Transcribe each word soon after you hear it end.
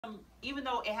Even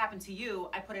though it happened to you,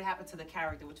 I put it happen to the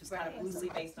character, which was kind of loosely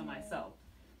based on myself.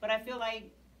 But I feel like,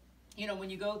 you know,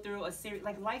 when you go through a series,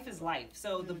 like life is life.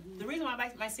 So the reason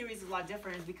why my series is a lot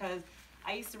different is because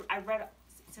I read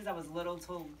since I was little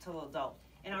till adult.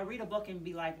 And I'll read a book and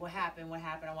be like, what happened,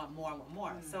 I want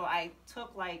more, So I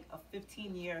took like a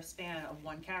 15-year span of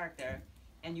one character,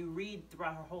 and you read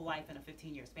throughout her whole life in a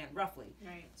 15-year span, roughly.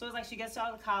 Right. So it's like she gets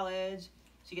out of college,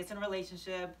 she gets in a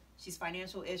relationship, she's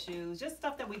financial issues, just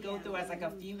stuff that we go through as like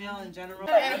a female in general.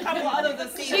 And a couple of other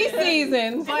seasons. She's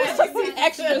seasoned. She's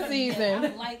extra seasoned.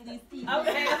 I'm lightly seasoned.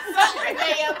 Okay, sorry,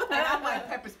 ma'am. And I like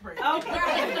pepper spray. Okay.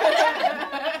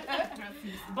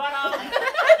 But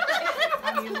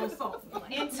I need a little salt.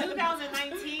 in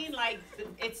 2019, like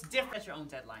it's different. At your own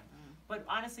deadline. But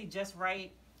honestly, just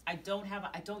write. I don't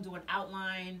do an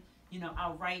outline. You know,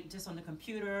 I'll write just on the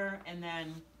computer, and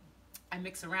then I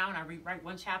mix around. I rewrite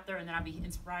one chapter, and then I'll be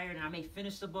inspired, and I may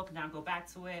finish the book, and then I'll go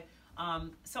back to it.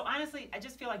 So honestly, I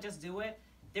just feel like just do it.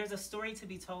 There's a story to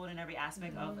be told in every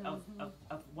aspect of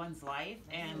one's life,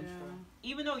 and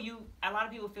even though a lot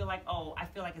of people feel like, oh, I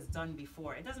feel like it's done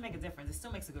before, it doesn't make a difference. It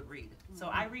still makes a good read. So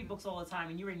I read books all the time,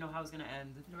 and you already know how it's gonna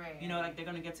end. Right. You know, like they're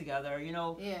gonna get together. You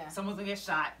know, someone's gonna get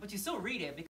shot, but you still read it.